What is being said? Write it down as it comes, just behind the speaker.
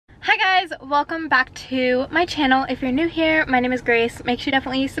guys, welcome back to my channel. If you're new here, my name is Grace. Make sure you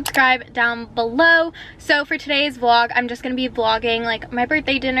definitely subscribe down below. So for today's vlog, I'm just gonna be vlogging like my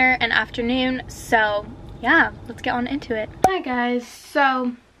birthday dinner and afternoon. So yeah, let's get on into it. Hi guys,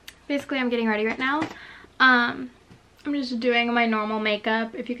 so basically I'm getting ready right now. I'm just doing my normal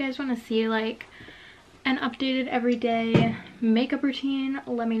makeup. If you guys want to see like an updated everyday makeup routine,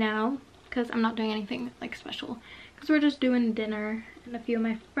 let me know, because I'm not doing anything like special because we're just doing dinner and a few of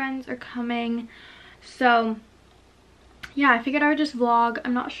my friends are coming. So yeah, I figured I would just vlog.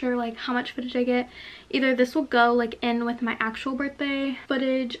 I'm not sure like how much footage I get. Either this will go like in with my actual birthday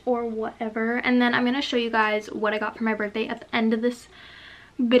footage or whatever, and then I'm gonna show you guys what I got for my birthday at the end of this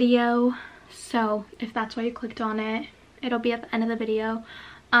video. So if that's why you clicked on it, it'll be at the end of the video,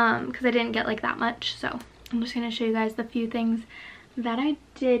 because I didn't get like that much. So I'm just gonna show you guys the few things that I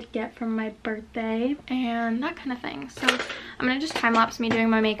did get from my birthday and that kind of thing. So I'm gonna just time lapse me doing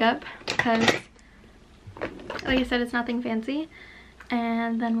my makeup because like I said, it's nothing fancy,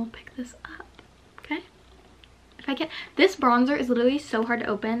 and then we'll pick this up. Okay, if I can, this bronzer is literally so hard to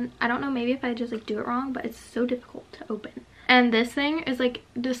open. I don't know, maybe if I just like do it wrong, but it's so difficult to open. And this thing is like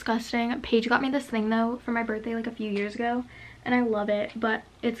disgusting. Paige got me this thing though for my birthday like a few years ago, and I love it, but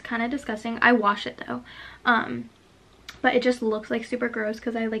it's kind of disgusting. I wash it though, but it just looks like super gross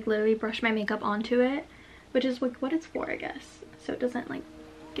because I like literally brush my makeup onto it, which is like what it's for, I guess, so it doesn't like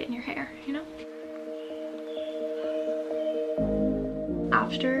get in your hair, you know.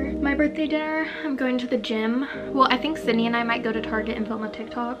 After my birthday dinner, I'm going to the gym. Well, I think Sydney and I might go to Target and film a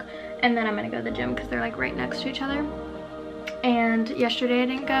TikTok, and then I'm gonna go to the gym because they're like right next to each other. And yesterday I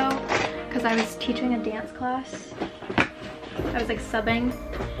didn't go because I was teaching a dance class. I was like subbing,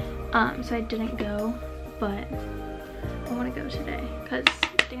 so I didn't go, but I want to go today because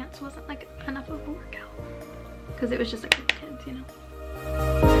dance wasn't like enough of a workout because it was just like with kids, you know.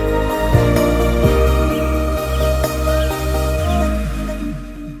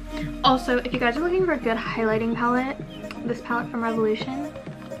 Also, if you guys are looking for a good highlighting palette, this palette from Revolution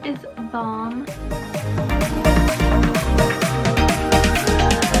is bomb.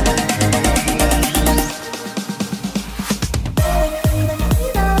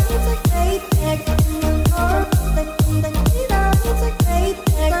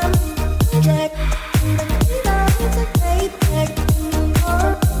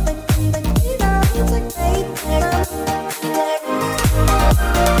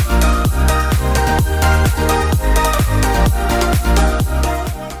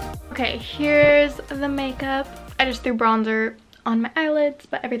 Okay, here's the makeup. I just threw bronzer on my eyelids,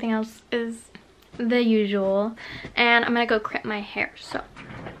 but everything else is the usual. And I'm gonna go crimp my hair, so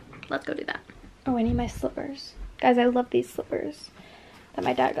let's go do that. Oh, I need my slippers. Guys, I love these slippers that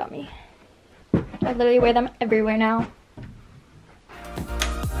my dad got me. I literally wear them everywhere now.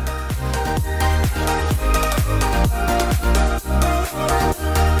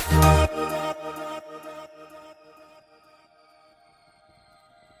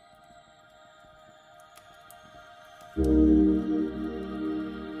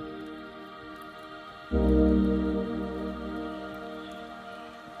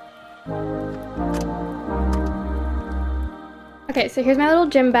 Okay, so here's my little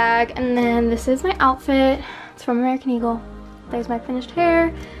gym bag, and then this is my outfit. It's from American Eagle. There's my finished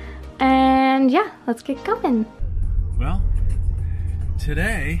hair, and yeah, let's get going. Well,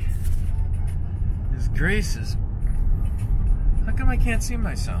 today is Grace's. How come I can't see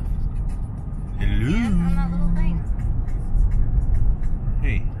myself? Hello. On that little thing.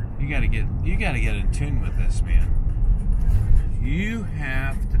 Hey, you gotta get in tune with this, man. You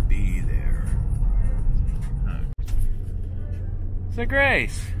have to be there. So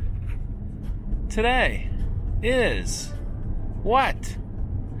Grace, today is what?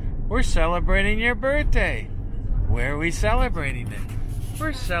 We're celebrating your birthday. Where are we celebrating it?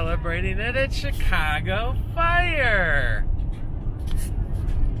 We're celebrating it at Chicago Fire.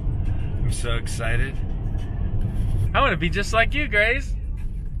 I'm so excited. I want to be just like you, Grace.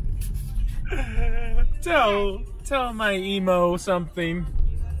 Tell my emo something.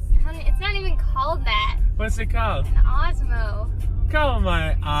 Honey, it's not even called that. What's it called? An Osmo. Call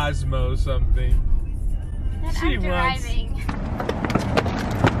my Osmo something. That She I'm driving. You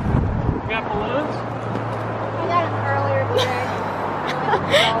got balloons? I got them earlier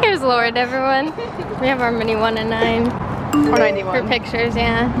today. Here's Lauren, everyone. We have our mini 1 and 9. Or 91. For pictures,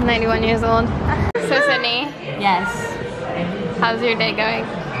 yeah. 91 years old. So Sydney. Yes. How's your day going?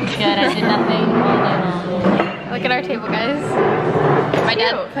 Good. I did nothing all day long. Look at our table, guys. My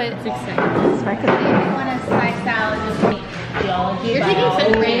dad put. You want a spice salad with me? Theology, You're taking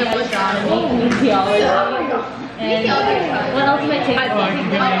such random astronomy. theology, And what else am I taking?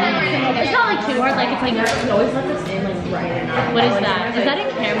 It's not like too hard, like it's like you always let this in like right. What is that? Is that a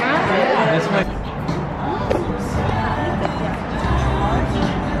camera? That's my.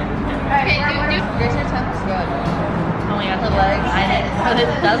 Okay, here's your tongue. Good. Oh my god, the legs. Oh,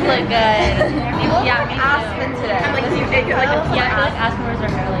 this does look good. Yeah, me too. Aspen today. I'm like, you take it like a Yeah, I feel like Aspen wears her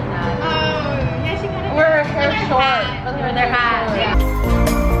hair like that. Oh, yeah, she kind of. Wear her hair short. Look at their hat. Yeah.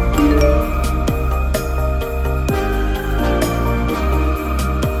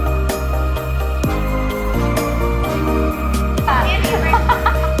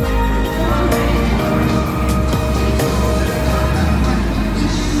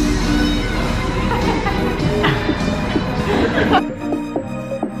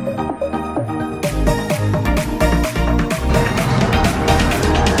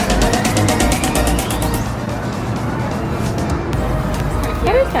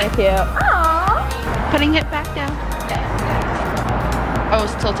 Kind of cute. Aww. Putting it back down. Oh,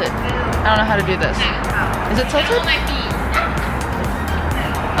 it's tilted. I don't know how to do this. Is it tilted? My feet.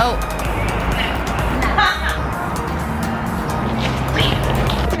 Oh.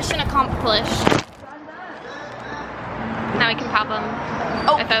 Mission accomplished. Now we can pop them.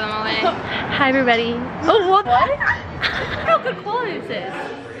 Oh. I throw them away. Hi everybody. Oh, what? How good quality is this?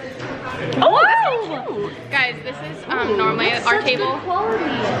 Oh, wow. Guys, this is normally our table.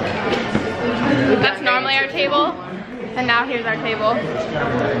 That's normally our table. And now here's our table.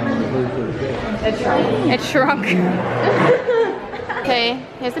 It shrunk. Okay,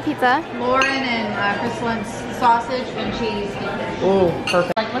 here's the pizza. Lauren and Chris wants sausage and cheese. Oh,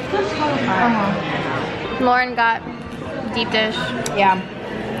 perfect. Like, let's go try Lauren got deep dish. Yeah.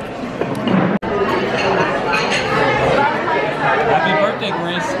 Happy birthday,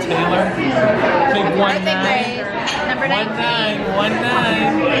 Grace Taylor. Big 19. Number 19. 19.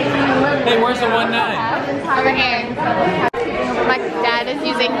 Hey, where's the 19? Over here. My dad is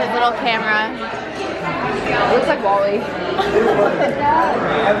using his little camera. It looks like Wally.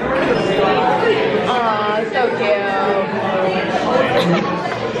 Aw, so cute.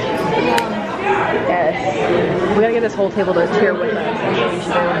 Yes. We gotta get this whole table to cheer with us. That's what we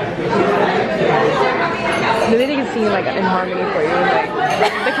should do. Maybe they can sing like in harmony for you.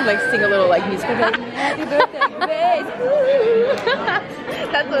 Like they can like sing a little like musical like happy birthday, Grace.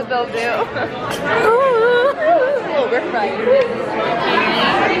 That's what they'll do. Oh, we're frightened.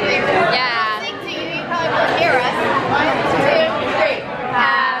 Yeah. You probably won't hear us. 1, 2, 3.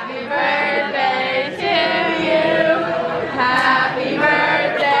 Happy birthday to you. Happy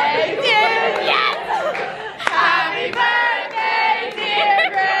birthday to you. Yes! Happy birthday, dear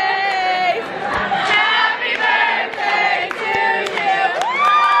Grace. Happy birthday to you.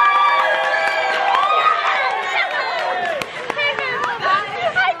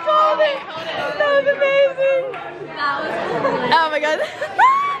 I called it. That was amazing. That was cool. Oh my god.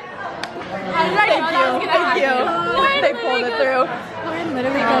 Thank you. They pulled it through. Lauren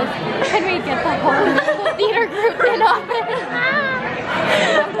literally goes, can we get the whole theater group in on it?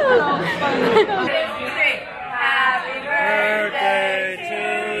 Happy Birthday to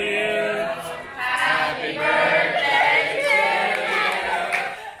you. Happy birthday to you.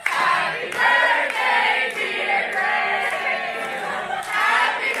 Happy birthday, dear Grace.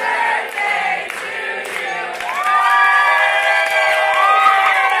 Happy birthday to you.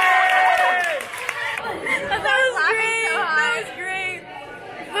 That was great. That was great.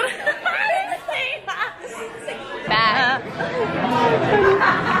 Bad.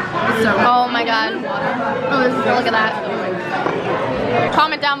 Oh my god. Oh, look at that.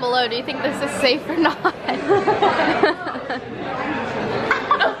 Comment down below, do you think this is safe or not?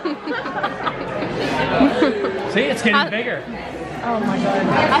 See, it's getting bigger. Oh my god.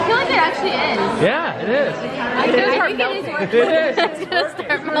 I feel like it actually is. Yeah, it is. I think it is. It is. It's gonna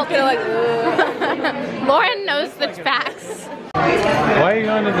start melting. Lauren knows the facts. Why are you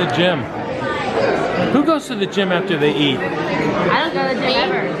going to the gym? Who goes to the gym after they eat? I don't go to the gym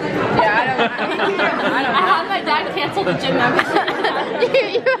ever. I had my dad cancel the gym membership.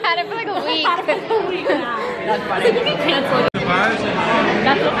 you had it for like a week. That's funny. You can cancel it.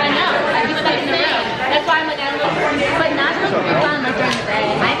 That's what I know. I do that in the room. That's why I'm like, I'm like, but not supposed to be fun like during the day.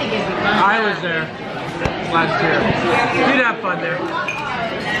 I think it'd be fun. I was there last year. You'd have fun there.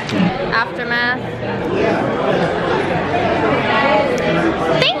 Aftermath.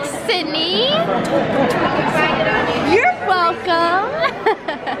 Thanks, Sydney. You're welcome.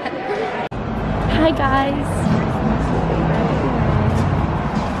 Hi, guys.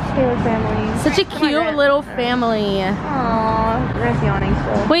 Taylor family. Such a cute little family. Aww, Grace yawning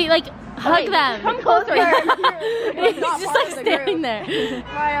still. Wait, like, Hug them. Come closer. He's just like standing there.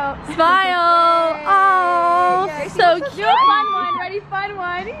 Smile. Smile. Oh, Yeah, so cute. Do a fun one. Ready? Fun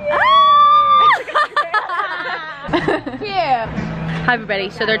one. Yeah. Hi everybody.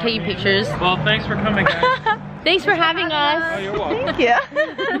 So they're taking pictures. Well, thanks for coming, guys. Thanks for having us. Oh, you're welcome. Yeah.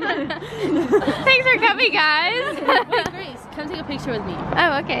 Thanks for coming, guys. Wait, Grace, come take a picture with me.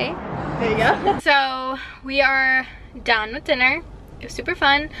 Oh, okay. There you go. So we are done with dinner. It was super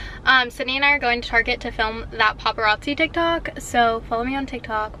fun. Sydney and I are going to Target to film that paparazzi TikTok. So follow me on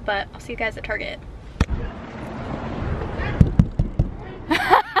TikTok, but I'll see you guys at Target.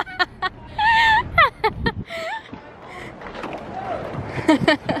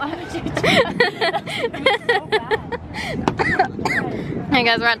 Hey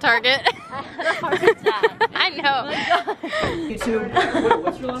guys, we're at Target. I know. YouTube.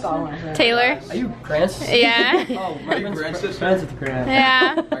 What's your last name? Taylor. Are you Chris? Yeah. Oh, my friends with Chris.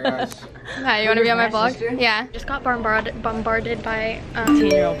 Yeah. Hi guys. Hi, you want to be on my You're my vlog? sister? Yeah. Just got bombarded by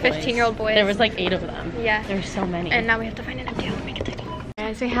 15-year-old boys. There was like 8 of them. Yeah. There were so many. And now we have to find an empty aisle to make a TikTok.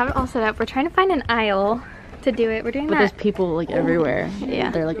 Guys, we have it all set up. We're trying to find an aisle to do it. We're doing But there's that. people like everywhere. Yeah.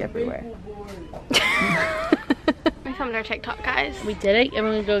 They're like everywhere. We filmed our TikTok, guys. We did it, and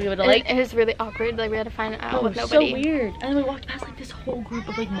we're gonna go give it a like. It was really awkward. Like we had to find an aisle with so nobody. weird. And then we walked past like this whole group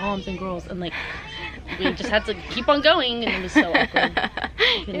of like moms and girls, and like we just had to keep on going, and it was so awkward.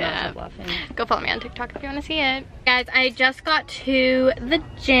 We could not stop laughing. Go follow me on TikTok if you want to see it. Guys, I just got to the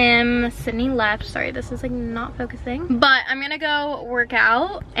gym. Sydney left. Sorry, this is like not focusing. But I'm gonna go work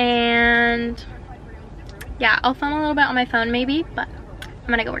out, and yeah, I'll film a little bit on my phone maybe, but I'm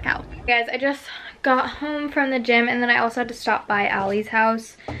gonna go work out. Guys, I just got home from the gym, and then I also had to stop by Allie's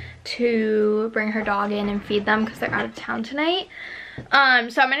house to bring her dog in and feed them because they're out of town tonight. So I'm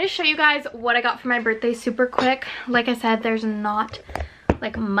going to show you guys what I got for my birthday super quick. Like I said, there's not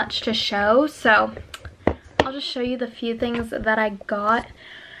like much to show, so I'll just show you the few things that I got.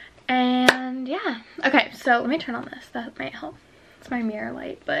 And yeah, okay, so let me turn on this. That might help. It's my mirror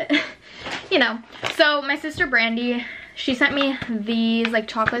light, but you know. So my sister Brandy, she sent me these like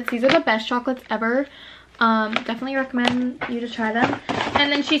chocolates. These are the best chocolates ever. Definitely recommend you to try them.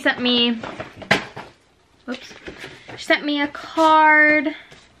 And then she sent me, whoops, she sent me a card,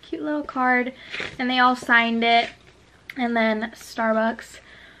 cute little card, and they all signed it. And then Starbucks,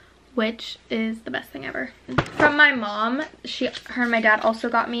 which is the best thing ever. From my mom, her and my dad also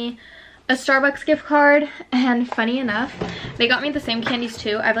got me a Starbucks gift card, and funny enough, they got me the same candies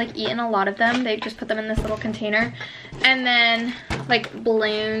too. I've like eaten a lot of them. They just put them in this little container. And then like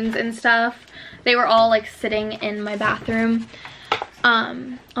balloons and stuff, they were all like sitting in my bathroom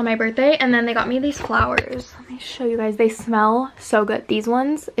on my birthday. And then they got me these flowers. Let me show you guys. They smell so good. These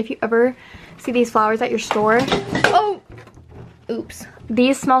ones, if you ever see these flowers at your store, oh, oops,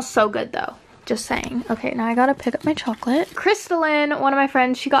 these smell so good though. Just saying. Okay, now I gotta pick up my chocolate. Crystalline, one of my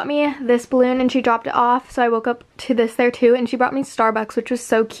friends, she got me this balloon and she dropped it off, so I woke up to this there too, and she brought me Starbucks, which was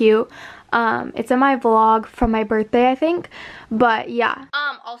so cute. It's in my vlog from my birthday, I think, but yeah.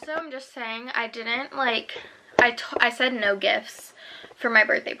 Also, I'm just saying, I didn't like, I said no gifts for my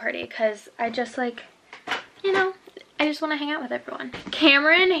birthday party because I just like, you know, I just want to hang out with everyone.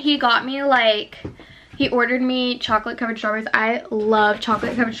 Cameron, he got me like, he ordered me chocolate covered strawberries. I love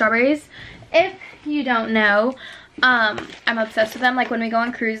chocolate covered strawberries. If you don't know, I'm obsessed with them. Like when we go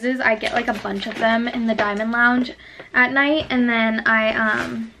on cruises, I get like a bunch of them in the Diamond Lounge at night, and then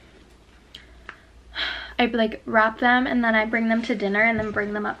I like wrap them, and then I bring them to dinner and then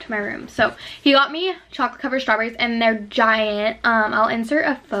bring them up to my room. So he got me chocolate covered strawberries, and they're giant. I'll insert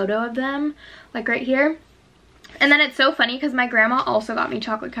a photo of them like right here. And then it's so funny because my grandma also got me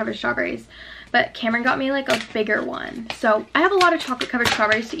chocolate covered strawberries, but Cameron got me like a bigger one. So I have a lot of chocolate covered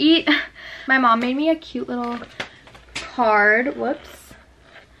strawberries to eat. My mom made me a cute little card. Whoops.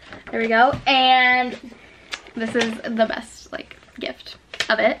 There we go. And this is the best like gift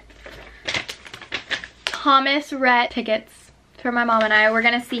of it. Thomas Rhett tickets for my mom and I. We're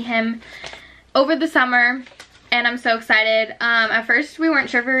gonna see him over the summer, and I'm so excited. At first we weren't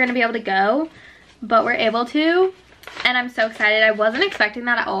sure if we were gonna be able to go, but we're able to, and I'm so excited. I wasn't expecting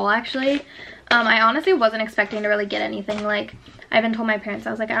that at all, actually. I honestly wasn't expecting to really get anything. Like, I even told my parents,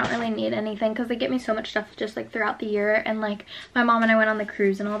 I was like, I don't really need anything because they get me so much stuff just like throughout the year, and like my mom and I went on the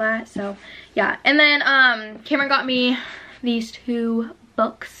cruise and all that, so yeah. And then Cameron got me these 2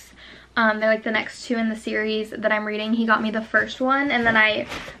 books. They're like the next 2 in the series that I'm reading. He got me the first one, and then I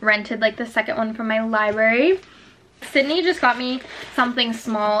rented like the second one from my library. Sydney just got me something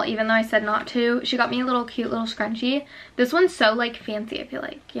small, even though I said not to. She got me a little cute little scrunchie. This one's so like fancy, I feel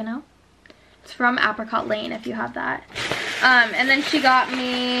like, you know? It's from Apricot Lane if you have that. And then she got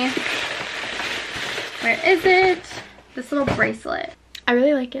me Where is it? This little bracelet. I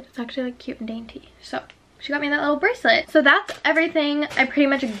really like it. It's actually like cute and dainty. So she got me that little bracelet. So that's everything I pretty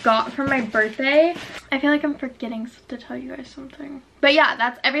much got for my birthday. I feel like I'm forgetting to tell you guys something. But yeah,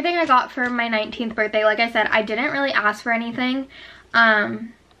 that's everything I got for my 19th birthday. Like I said, I didn't really ask for anything.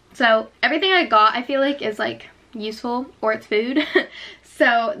 So everything I got, I feel like is like useful, or it's food.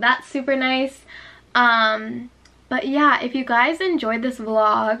 So that's super nice. But yeah, if you guys enjoyed this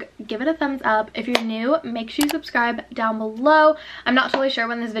vlog, give it a thumbs up. If you're new, make sure you subscribe down below. I'm not totally sure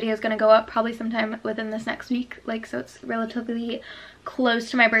when this video is going to go up, probably sometime within this next week, like, so it's relatively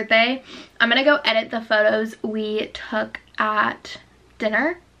close to my birthday. I'm going to go edit the photos we took at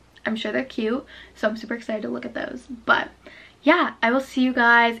dinner. I'm sure they're cute, so I'm super excited to look at those. But yeah, I will see you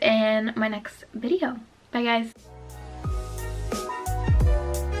guys in my next video. Bye guys.